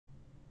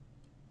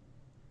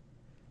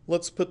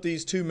Let's put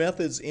these two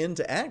methods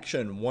into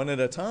action one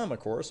at a time, of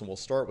course, and we'll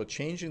start with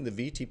changing the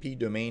VTP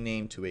domain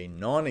name to a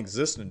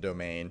non-existent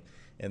domain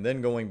and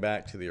then going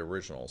back to the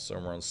original. So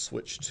we're on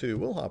switch 2.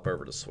 We'll hop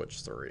over to switch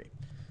 3.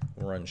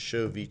 We'll run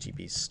show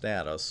VTP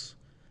status,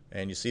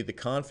 and you see the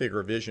config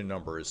revision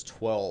number is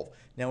 12.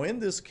 Now in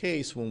this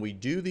case, when we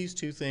do these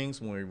two things,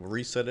 when we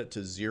reset it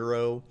to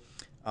 0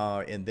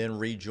 and then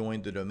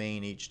rejoin the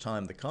domain each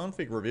time, the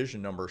config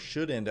revision number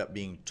should end up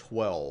being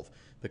 12.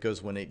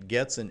 Because when it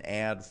gets an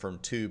add from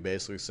 2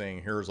 basically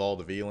saying here's all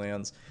the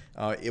VLANs,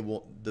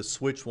 the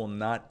switch will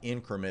not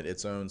increment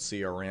its own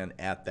CRN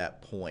at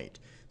that point.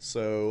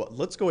 So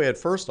let's go ahead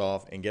first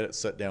off and get it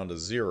set down to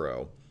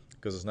 0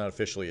 because it's not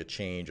officially a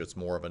change, it's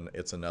more of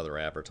it's another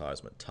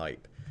advertisement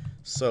type.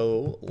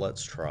 So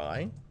let's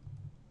try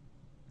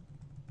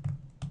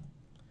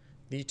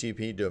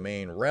VTP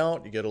domain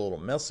route. You get a little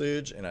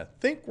message, and I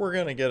think we're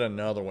going to get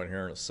another one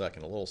here in a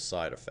second, a little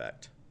side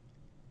effect.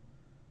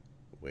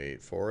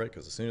 Wait for it,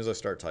 because as soon as I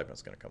start typing,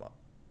 it's going to come up.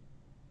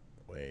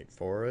 Wait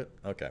for it.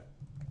 Okay.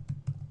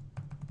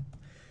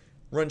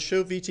 Run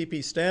show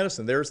VTP status,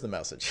 and there's the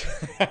message.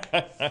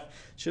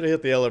 Should have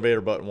hit the elevator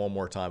button one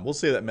more time. We'll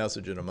see that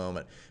message in a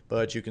moment.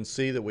 But you can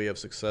see that we have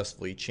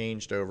successfully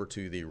changed over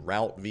to the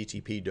route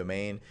VTP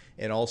domain,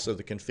 and also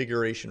the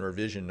configuration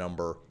revision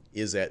number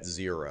is at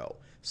 0.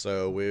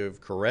 So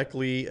we've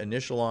correctly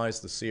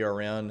initialized the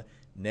CRN.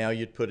 Now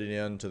you'd put it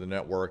into the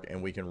network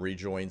and we can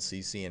rejoin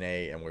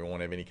CCNA and we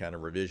won't have any kind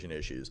of revision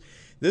issues.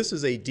 This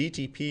is a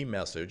DTP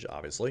message,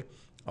 obviously,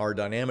 our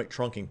dynamic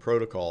trunking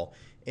protocol.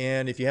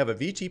 And if you have a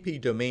VTP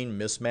domain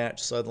mismatch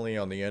suddenly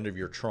on the end of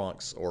your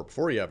trunks or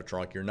before you have a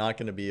trunk, you're not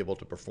going to be able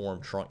to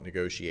perform trunk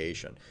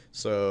negotiation.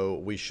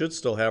 So we should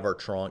still have our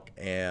trunk,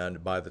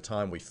 and by the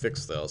time we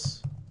fix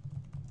this,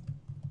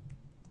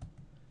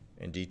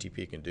 and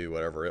DTP can do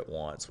whatever it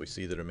wants. We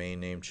see the domain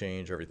name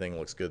change, everything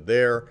looks good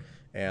there.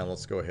 And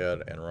let's go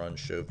ahead and run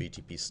show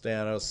VTP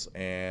status,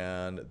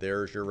 and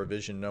there's your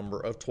revision number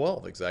of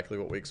 12, exactly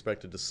what we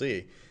expected to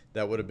see.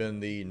 That would have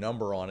been the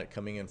number on it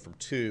coming in from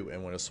 2,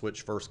 and when a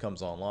switch first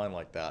comes online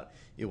like that,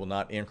 it will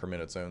not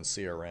increment its own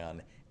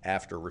CRN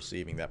after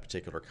receiving that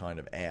particular kind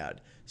of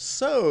add.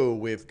 So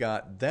we've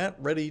got that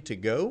ready to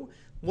go.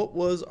 What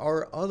was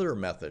our other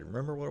method?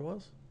 Remember what it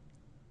was?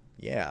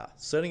 Yeah,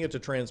 setting it to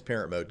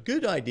transparent mode.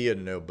 Good idea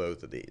to know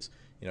both of these.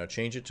 You know,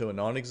 change it to a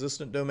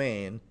non-existent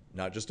domain,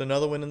 not just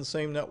another one in the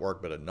same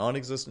network, but a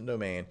non-existent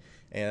domain,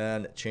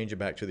 and change it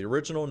back to the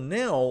original.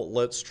 Now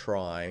let's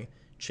try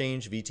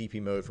change VTP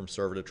mode from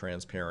server to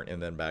transparent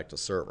and then back to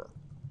server.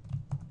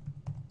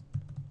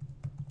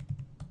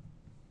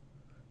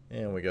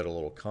 And we got a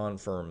little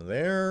confirm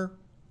there.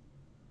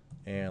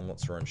 And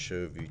let's run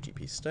show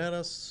VTP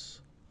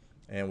status.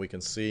 And we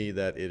can see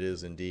that it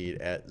is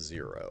indeed at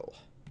 0.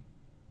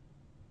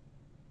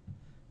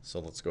 So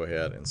let's go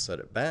ahead and set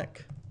it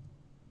back.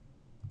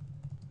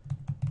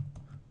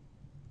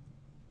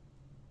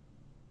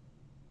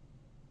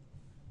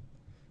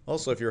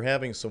 Also, if you're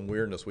having some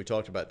weirdness, we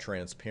talked about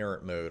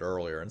transparent mode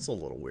earlier, and it's a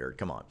little weird.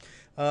 Come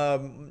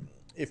on.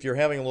 If you're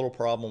having a little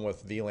problem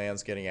with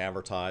VLANs getting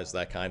advertised,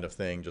 that kind of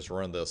thing, just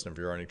run this. And if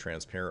you're running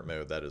transparent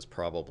mode, that is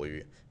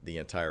probably the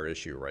entire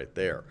issue right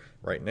there.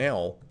 Right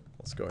now,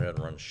 let's go ahead and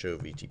run show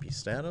VTP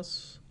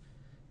status.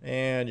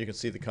 And you can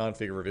see the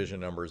config revision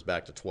number is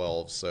back to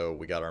 12, so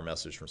we got our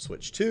message from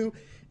switch 2,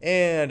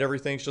 and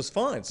everything's just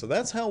fine. So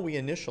that's how we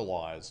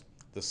initialize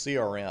the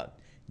CRN.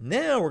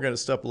 Now we're going to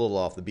step a little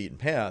off the beaten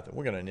path, and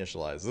we're going to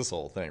initialize this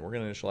whole thing. We're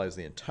going to initialize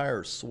the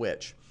entire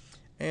switch.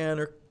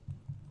 And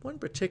one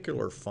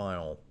particular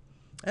file.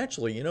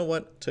 Actually, you know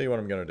what? Tell you what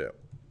I'm going to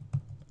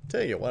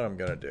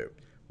do.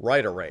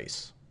 Write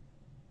erase.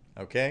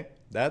 Okay?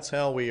 That's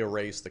how we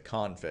erase the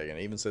config. And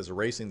it even says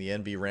erasing the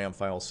NVRAM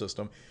file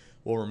system.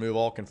 We'll remove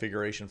all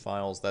configuration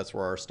files. That's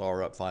where our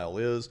StarUp file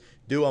is.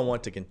 Do I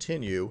want to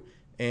continue?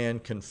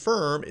 And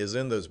confirm is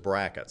in those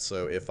brackets.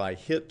 So if I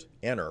hit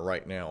enter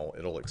right now,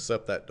 it'll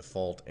accept that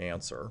default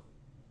answer.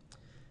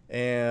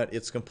 And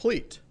it's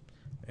complete.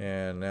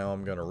 And now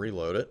I'm going to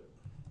reload it.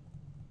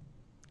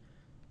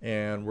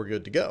 And we're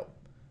good to go.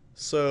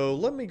 So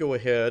let me go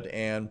ahead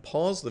and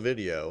pause the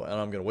video, and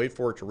I'm going to wait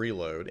for it to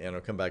reload, and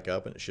it'll come back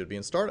up, and it should be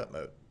in startup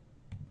mode.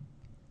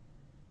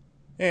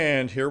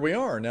 And here we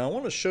are. Now I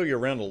want to show you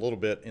around a little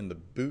bit in the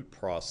boot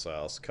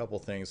process. A couple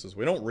things is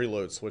we don't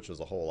reload switches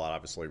a whole lot.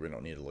 Obviously we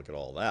don't need to look at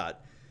all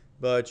that.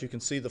 But you can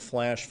see the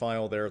flash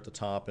file there at the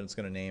top, and it's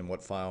going to name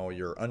what file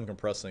you're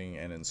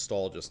uncompressing and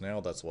installed just now.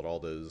 That's what all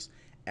those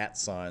 @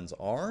 signs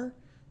are.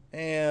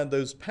 And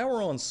those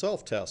power on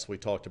self tests we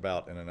talked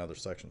about in another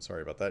section.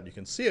 Sorry about that. You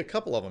can see a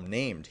couple of them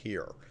named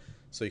here.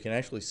 So you can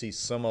actually see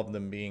some of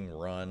them being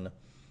run.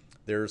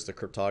 There's the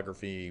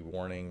cryptography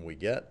warning we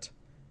get.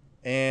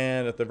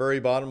 And at the very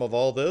bottom of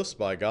all this,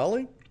 by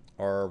golly,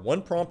 are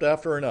one prompt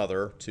after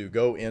another to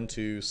go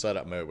into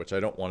setup mode, which I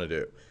don't want to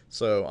do.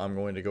 So I'm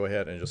going to go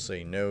ahead and just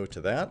say no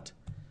to that.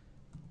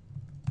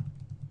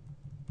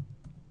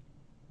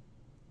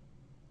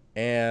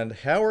 And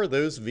how are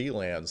those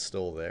VLANs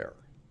still there?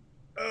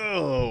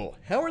 Oh,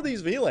 how are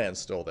these VLANs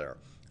still there?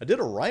 I did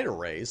a write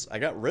erase. I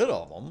got rid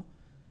of them,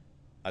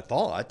 I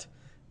thought.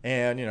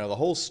 And, the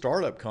whole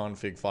startup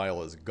config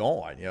file is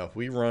gone. If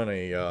we run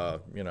a,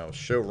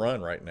 show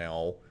run right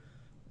now,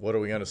 what are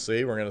we going to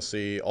see? We're going to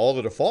see all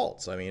the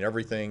defaults. I mean,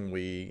 everything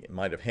we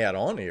might have had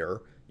on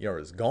here,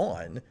 is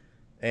gone.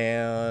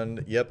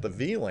 And yet the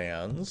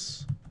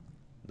VLANs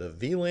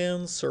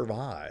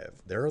survive.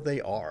 There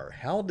they are.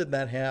 How did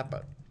that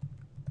happen?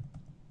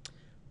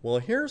 Well,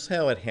 here's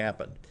how it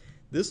happened.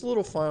 This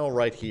little file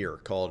right here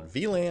called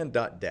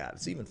vlan.dat.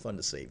 It's even fun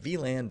to say,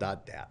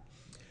 vlan.dat.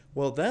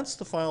 Well, that's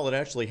the file that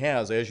actually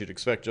has, as you'd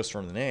expect just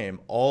from the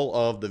name, all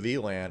of the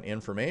VLAN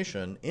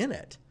information in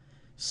it.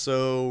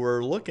 So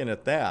we're looking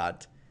at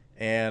that,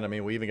 and I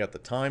mean, we even got the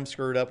time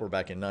screwed up. We're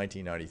back in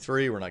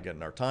 1993. We're not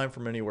getting our time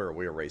from anywhere.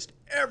 We erased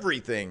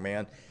everything,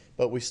 man.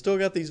 But we still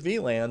got these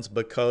VLANs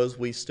because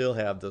we still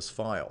have this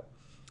file.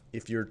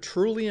 If you're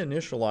truly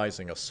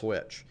initializing a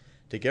switch,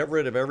 to get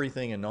rid of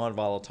everything in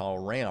non-volatile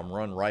RAM,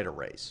 run write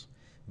erase.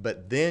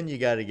 But then you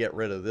got to get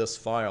rid of this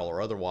file,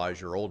 or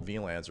otherwise your old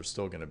VLANs are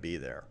still going to be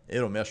there.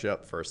 It'll mess you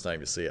up the first time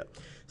you see it.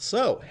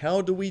 So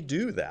how do we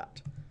do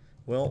that?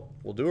 Well,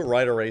 we'll do a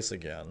write erase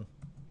again,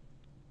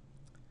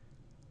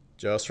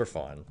 just for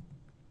fun.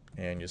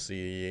 And you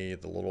see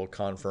the little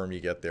confirm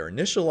you get there.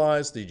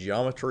 Initialize the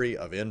geometry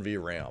of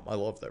NVRAM. I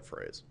love that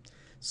phrase.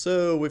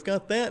 So we've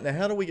got that. Now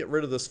how do we get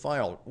rid of this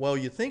file? Well,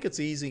 you think it's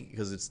easy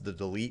because it's the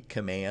delete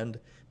command,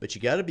 but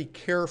you got to be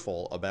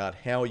careful about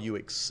how you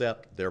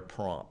accept their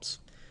prompts.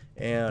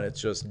 And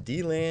it's just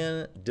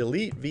delete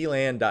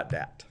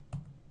vlan.dat.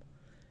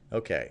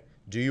 Okay,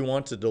 do you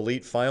want to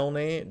delete file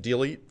name?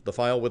 Delete the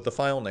file with the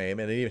file name,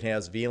 and it even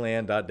has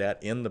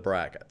vlan.dat in the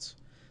brackets.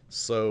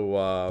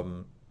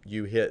 So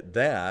you hit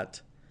that,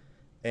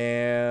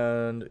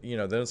 and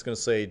then it's going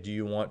to say, do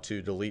you want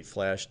to delete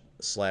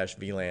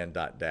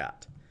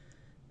 /vlan.dat?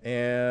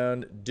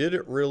 And did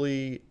it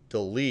really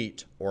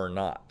delete or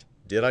not?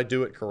 Did I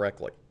do it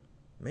correctly?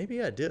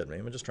 Maybe I did.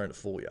 Maybe I'm just trying to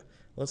fool you.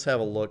 Let's have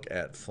a look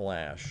at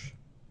Flash.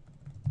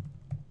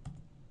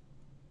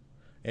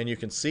 And you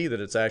can see that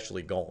it's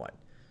actually gone.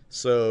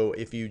 So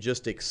if you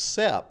just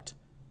accept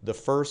the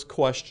first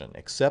question,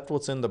 accept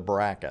what's in the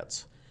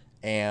brackets,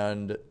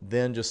 and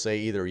then just say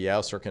either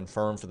yes or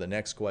confirm for the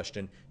next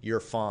question, you're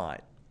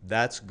fine.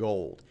 That's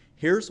gold.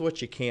 Here's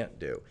what you can't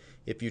do.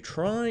 If you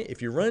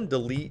run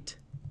delete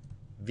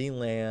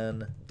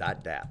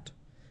vlan.dat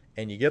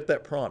and you get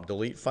that prompt,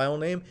 delete file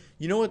name,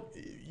 you know what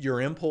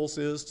your impulse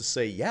is to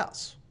say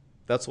yes.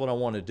 That's what I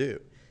want to do.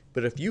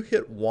 But if you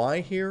hit Y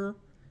here,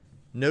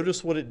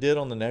 notice what it did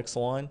on the next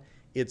line.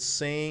 It's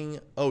saying,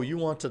 oh, you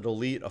want to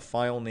delete a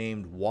file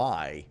named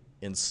Y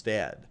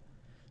instead.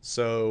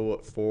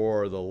 So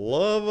for the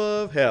love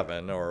of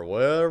heaven, or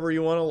whatever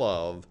you want to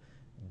love,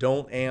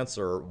 don't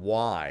answer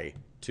Y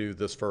to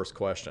this first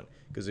question.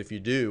 Because if you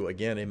do,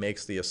 again, it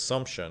makes the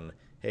assumption,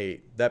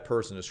 hey, that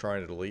person is trying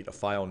to delete a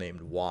file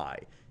named Y.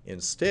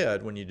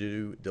 Instead, when you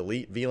do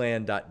delete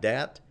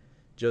vlan.dat,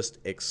 just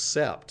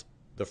accept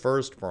the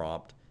first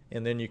prompt,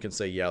 and then you can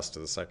say yes to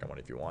the second one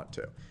if you want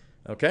to.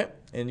 Okay?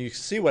 And you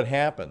see what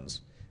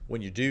happens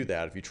when you do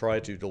that. If you try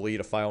to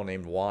delete a file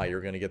named Y,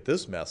 you're going to get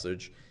this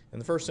message.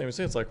 And the first thing you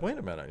see, it's like, wait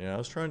a minute, I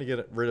was trying to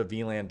get rid of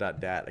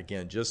vlan.dat.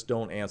 Again, just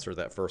don't answer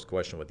that first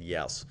question with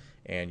yes,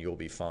 and you'll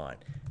be fine.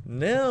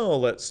 Now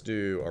let's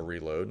do a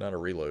reload, not a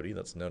reloady,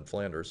 that's Ned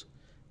Flanders.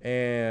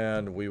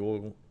 And we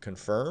will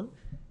confirm,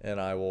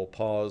 and I will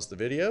pause the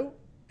video,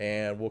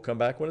 and we'll come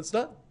back when it's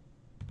done.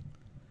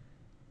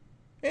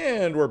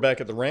 And we're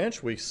back at the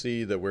ranch. We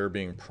see that we're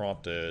being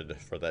prompted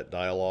for that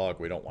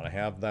dialog. We don't want to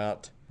have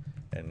that.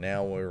 And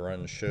now we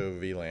run show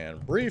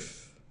VLAN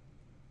brief.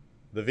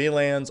 The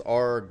VLANs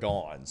are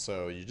gone.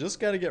 So you just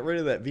got to get rid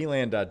of that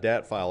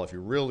vlan.dat file if you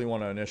really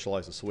want to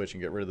initialize a switch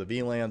and get rid of the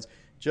VLANs.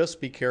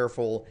 Just be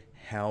careful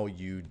how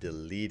you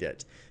delete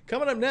it.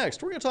 Coming up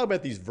next, we're going to talk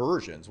about these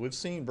versions. We've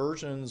seen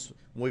versions,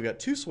 we've got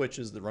two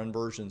switches that run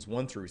versions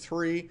 1 through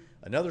 3,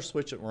 another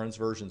switch that runs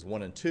versions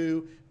 1 and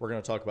 2. We're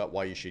going to talk about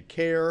why you should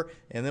care,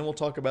 and then we'll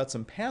talk about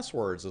some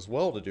passwords as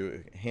well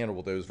to handle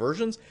with those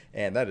versions,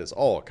 and that is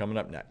all coming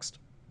up next.